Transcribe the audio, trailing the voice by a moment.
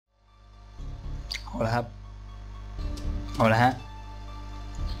เอาละครับเอาละฮะ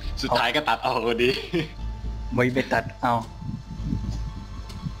สุดท้ายก็ตัดเอาดีไม่ไปตัดเอา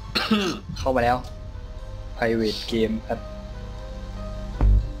เข้ามาแล้ว private game ครับ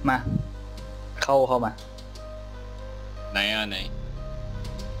มาเข้ามาไหนไหน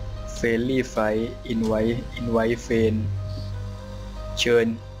friendly fight invite friend เ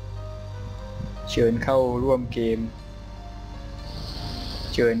ชิญเข้าร่วมเกม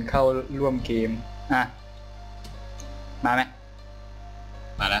อ่ะมาไหม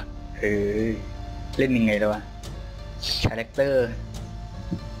มาแล้วเล่นยังไงแล้ววะคาแรคเตอร์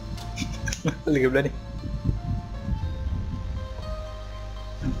ลืมแล้วนี่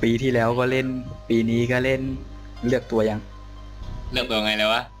ปีที่แล้วก็เล่นปีนี้ก็เล่นเลือกตัวยังเลือกตัวไงแล้ว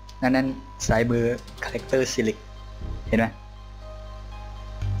วะนั่นซ้ายมือคาแรคเตอร์ select เห็นไหม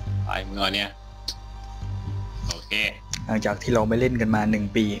ซ้ายมือเนี่ยโอเคหลังจากที่เราไม่เล่นกันมา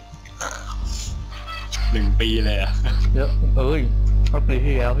1 ปีเลยอ่ะเยอะก็ปี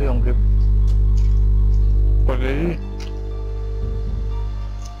ที่แล้วพี่ลงคลิปกดเล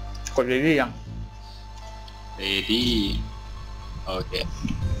ยยังready โอเค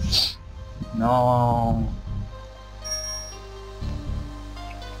น้อง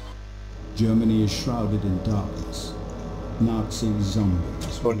Germany is shrouded in darkness. Nazi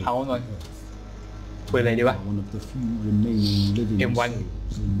zombies. โดนเอาหน่อยเปิดอะไรดีวะ One of the few remaining living M1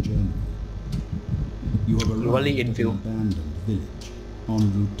 souls in Germany. You have arrived at an abandoned village en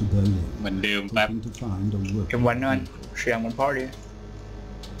route to Berlin. เหมือนเดิมแป๊บ To find a work. M1 นั่นเสียงมันเพราะดี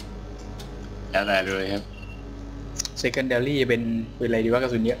แล้วแต่เลยครับ secondary เป็นปืนอะไรดีวะกร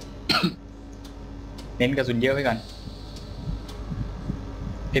ะสุนเยอะ เน้นกระสุนเยอะไว้ก่อน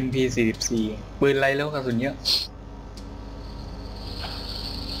MP44 ปืนอะไรแล้วกระสุนเยอะ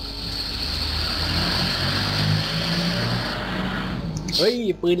เฮ้ย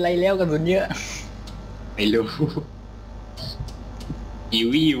ปืนอะไรแล้วกระสุนเยอะไม่รู้อี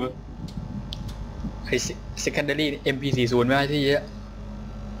วี่วะไอ้ secondary MP40 ไม่ใช่ที่เยอะ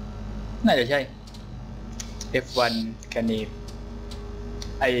น่าจะใช่ F1 กันนี่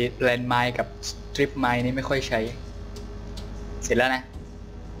ไอ้แลนด์ไมล์กับสตริปไมล์นี่ไม่ค่อยใช้เสร็จแล้วนะ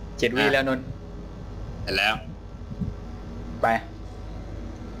7 วิแล้วนนเสร็จแล้วไป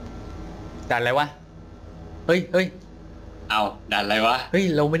ด่านอะไรวะเฮ้ยเอาด่านอะไรวะเฮ้ย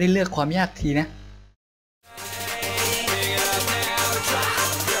เราไม่ได้เลือกความยากทีนะ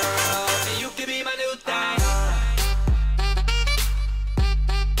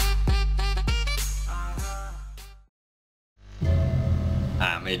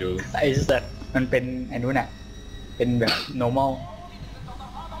ไม่ดูไอ้สัตว์มันเป็นไอ้นู้นน่ะเป็นแบบ normal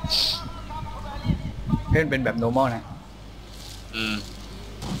เพื่อนเป็นแบบ normal นะ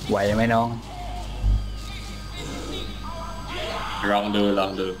ไหวไหมน้องลองดู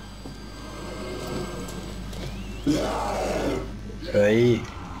เฮ้ย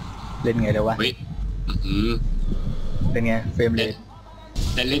เล่นไงแล้ววะเป็นไงเฟรมเรท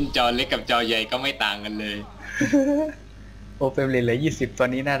จะเล่นจอเล็กกับจอใหญ่ก็ไม่ต่างกันเลยโอเฟรมเรทเหลือ20ตอน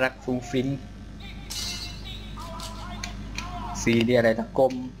นี้น่ารักฟุ้งฟิ้งสีนี่อะไรตะกล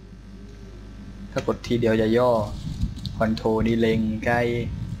มถ้ากดทีเดียวจะย่อคอนโทรนี่เล็งใกล้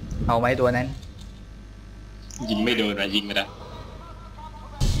เอาไหมตัวนั้นยิงไม่โดนยิงไม่ได้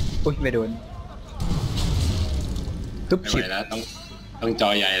อุ้ยไม่โดนทุบฉิบแล้วต้องจอ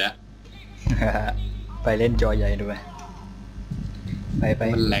ใหญ่แล้ว ไปเล่นจอใหญ่ดูไป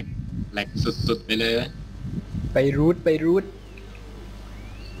มันแหลกสุดๆไปเลยไปรูทท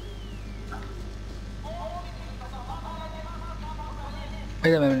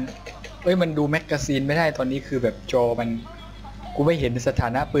ำไมมันดูแมกกาซีนไม่ได้ตอนนี้คือแบบจอมันกูไม่เห็นสถา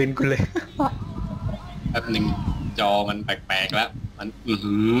นะปืนกูเลยแป๊บนึงจอมันแปลกๆแล้วมัน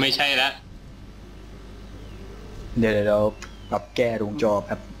ไม่ใช่แล้วเดี๋ยวเราปรับแก้ตรงจอ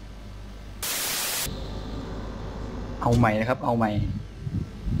ครับเอาใหม่นะครับเอาใหม่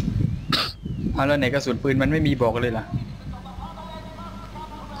เอาแล้วไหนกระสุนปืนมันไม่มีบอกเลยล่ะ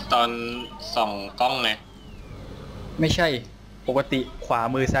ตอนส่องกล้องไงไม่ใช่ปกติขวา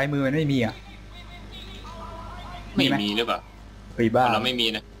มือซ้ายมือมันไม่มีอ่ะไม่มีหรือเปล่าเฮ้ยบ้าเราไม่มี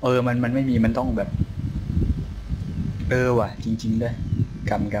นะมันไม่มีมันต้องแบบว่ะจริงๆด้วย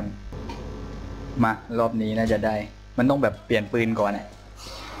กำมารอบนี้น่าจะได้มันต้องแบบเปลี่ยนปืนก่อนอ่ะ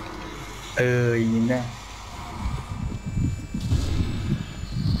ยิงไ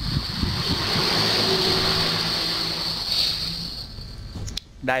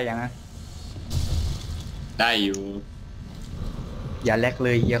ด้ยังนะได้อยู่อย่าแลกเล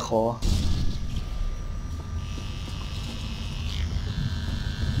ยเฮียคอ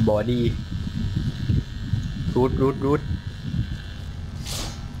บอดี้รูท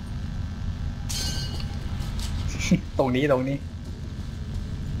ตรงนี้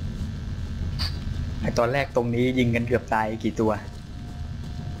ไอตอนแรกตรงนี้ยิงกันเกือบตายกี่ตัว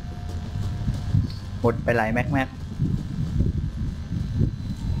หมดไปหลายแม็ก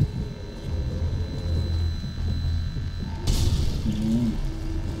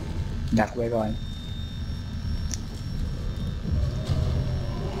ดักไว้ก่อน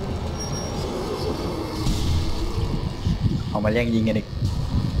ออกมาเร่งยิงกันอีก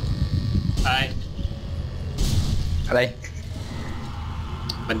อะไร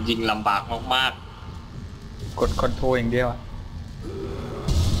มันยิงลำบากมากๆกดคอนโทรลอย่างเดียวว่ะ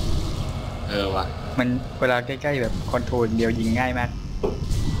มันเวลาใกล้ๆแบบคอนโทรลเดียวยิงง่ายมาก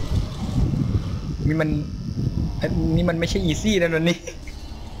นี่มันไม่ใช่อีซี่นะนนนี่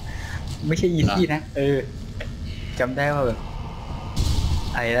ไม่ใช่อีซี่นะจำได้ว่าแบบ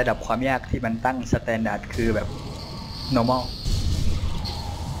ไอระดับความยากที่มันตั้งสแตนดาร์ดคือแบบ normal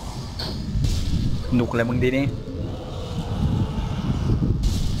หนุกเลยมึงดีนี่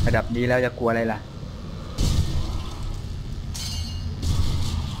ระดับนี้แล้วจะกลัวอะไรล่ะ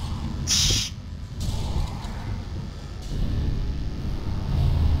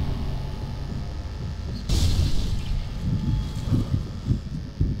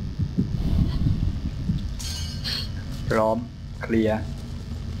พร้อมเคลียร์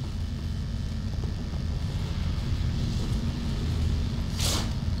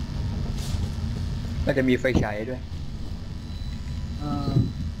ก็จะมีไฟฉายด้วย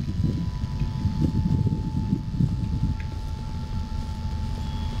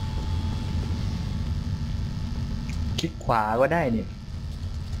คลิกขวาก็ได้นี่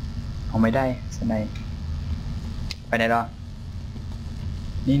เอาไม่ได้สไนป์ไปไหนหรอ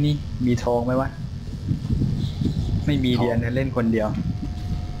นี่มีทองไหมวะไม่มีเดียนเล่นคนเดียว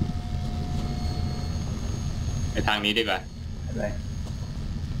ไปทางนี้ดีกว่าอะไร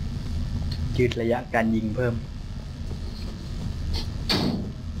ยืดระยะการยิงเพิ่ม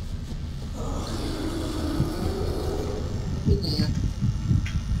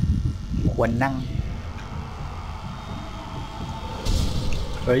ควรนั่ง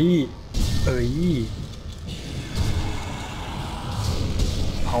เอ้ย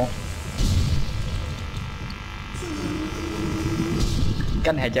เอา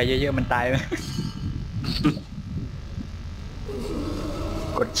กั้นหายใจเยอะๆมันตายไหม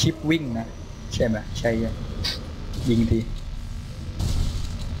กดชิปวิ่งนะใช่ไหมใช่ยิงที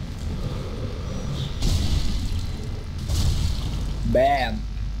แบม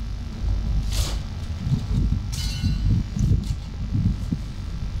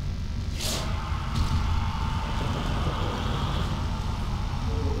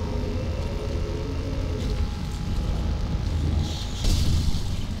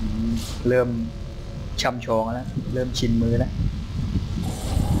เริ่มช่ำชองแล้วเริ่มชินมือแล้ว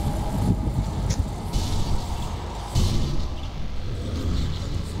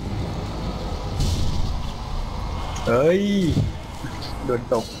เฮ้ยโดน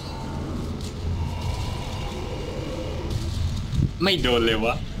ตกไม่โดนเลยว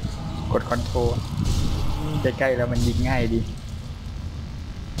ะกดคอนโทรลใกล้ๆแล้วมันยิงง่ายดี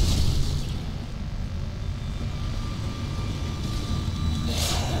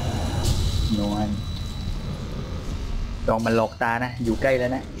นวลลองมันหลอกตานะอยู่ใกล้แล้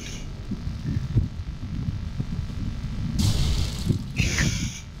วนะ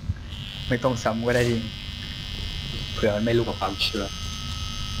ไม่ต้องซ้ำก็ได้ดีเผื่อมันไม่รู้ความเชื่อ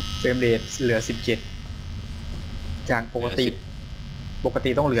เฟรมเรทเหลือ17จากปกติ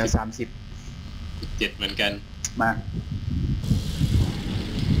ต้องเหลือ17เหมือนกันมา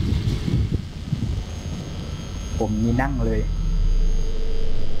ผมนี่นั่งเลย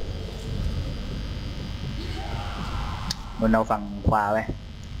บนเอาฝั่งขวาไป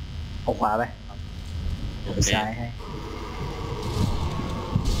เอาขวาไปซ้ายให้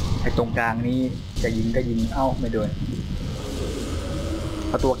ไอ้ตรงกลางนี้จะยิงก็ยิงเอ้าไม่โดนเ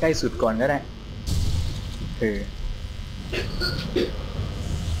อาตัวใกล้สุดก่อนก็ได้ฮึ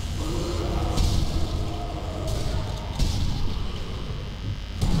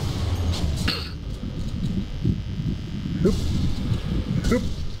บ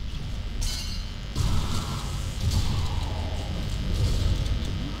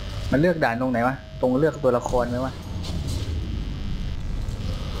มันเลือกด่านตรงไหนวะตรงเลือกตัวละครไหมวะ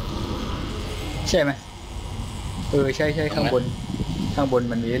ใช่ไหมใช่ข้างบน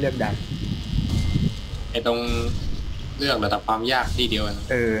มันมีให้เลือกด่านไอ้ตรงเลือกระดับความยากที่เดียวกัน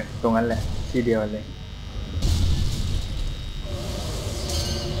ตรงนั้นแหละที่เดียวเลย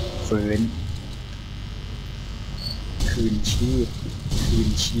ฝืนคืน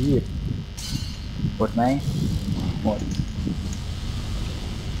ชีพหมดไหมหมด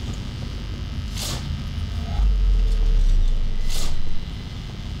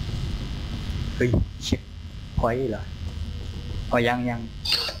ฮ้ยเช็คพอยต์เหรออ๋อยัง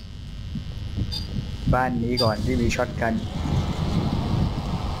บ้านนี้ก่อนที่มีช็อตกัน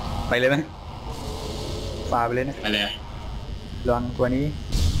ไปเลยไหมฝ่าไปเลยนะ ไปเลย ระวังตัวนี้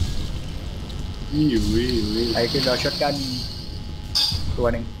ไปขึ้นเราช็อตกันตัว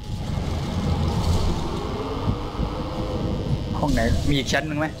หนึ่งห้องไหนมีอีกชั้นห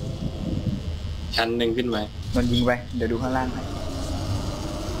นึ่งไหม ชั้นหนึ่งขึ้นไป นนยิงไปเดี๋ยวดูข้างล่างให้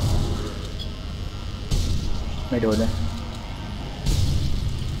ไม่โดนเลย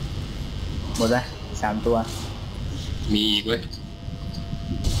หมดละ3 ตัว มีอีกเว้ย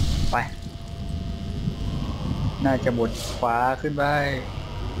ไปน่าจะหมดขวาขึ้นไป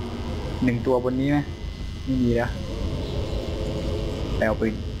1 ตัวบนนี้ไหมไม่มีแล้วไปเอาปื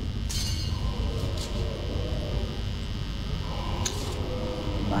น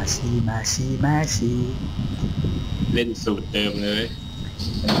มาสิ เล่นสูตรเดิมเลย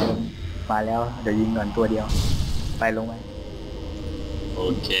มาแล้วเดี๋ยวยิงก่อนตัวเดียวไปลงไป โอ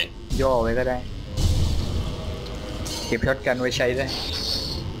เค ย่อไว้ก็ได้เก็บช็อตกันไว้ใช้ได้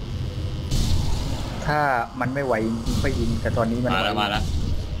ถ้ามันไม่ไหวจริงๆก็ยิงแต่ตอนนี้มันมาแล้ว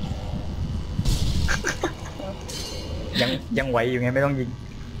ยังไหวอยู่ไงไม่ต้องยิง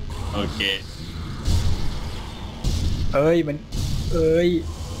โอเค เอ้ยมันเอ้ย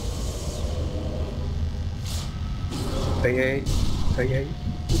เ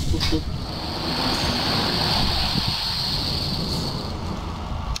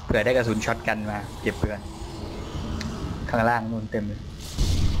ผื่อได้กระสุนช็อตกันมาเก็บเพื่อนข้างล่างนู่นเต็มเลย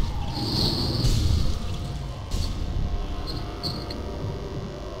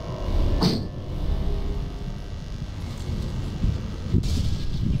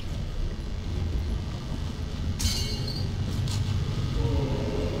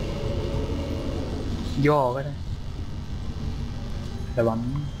ย่อก็ได้ระวัง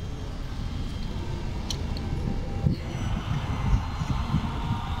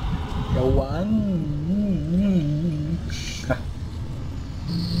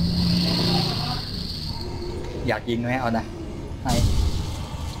อยากยิงไหมเอานะให้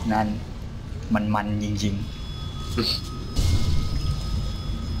นั่นมันจริงๆ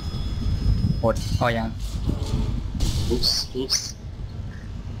หมดพอยังอุ๊บ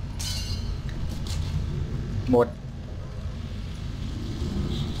หมด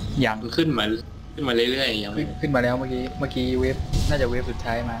ยังขึ้นมาเรื่อยๆยังไม่ขึ้นมาแล้วเมื่อกี้เวฟน่าจะเวฟสุด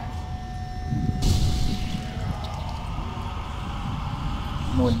ท้ายมา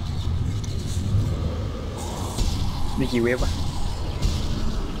นู่นมีกี่เวฟอะ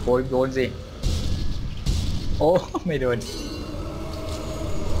โดนสิโอ้ไม่โดน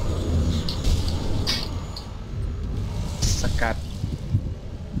สกัด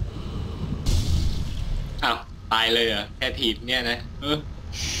อ้าวตายเลยเหรอแค่ถีบเนี่ยนะ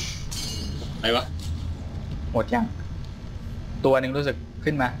อะไรวะ หมดยังตัวหนึ่งรู้สึก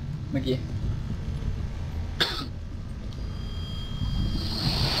ขึ้นมาเมื่อกี้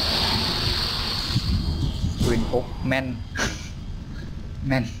ปืนพกแม่น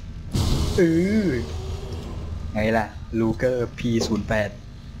ไงล่ะลูเกอร์ P08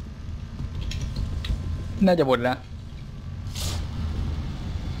 น่าจะหมดแล้ว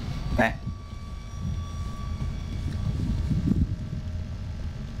ไป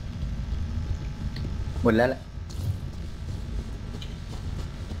หมดแล้วแหละ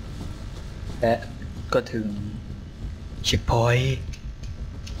และก็ถึงเช็คพอยต์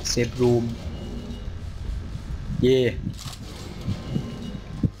เซฟรูมเย่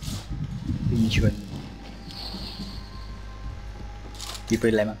มีชวนมีปื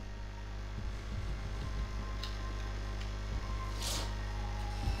นอะไรมั้ง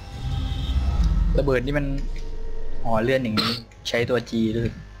ระเบิดนี่มันเลื่อนอย่างนี้ใช้ตัว G ด้วย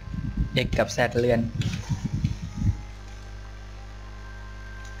X กับ Z เลื่อน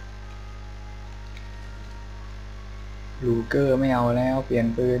ลูเกอร์ไม่เอาแล้วเปลี่ยน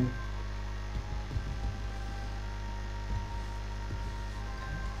ปืน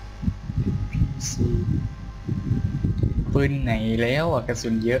ปืนไหนแล้วกระสุ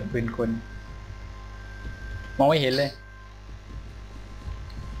นเยอะปืนคนมองไม่เห็นเลย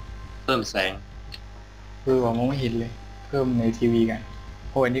เพิ่มแสงว่ามองไม่เห็นเลยเพิ่มในทีวีกัน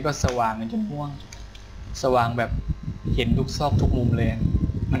โอ้ยนี่ก็สว่างจนม่วงสว่างแบบเห็นทุกซอกทุกมุมเลย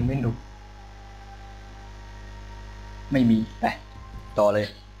มันไม่หนุกไม่มีไปต่อเลย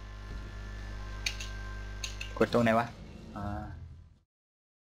กดตรงไหนวะ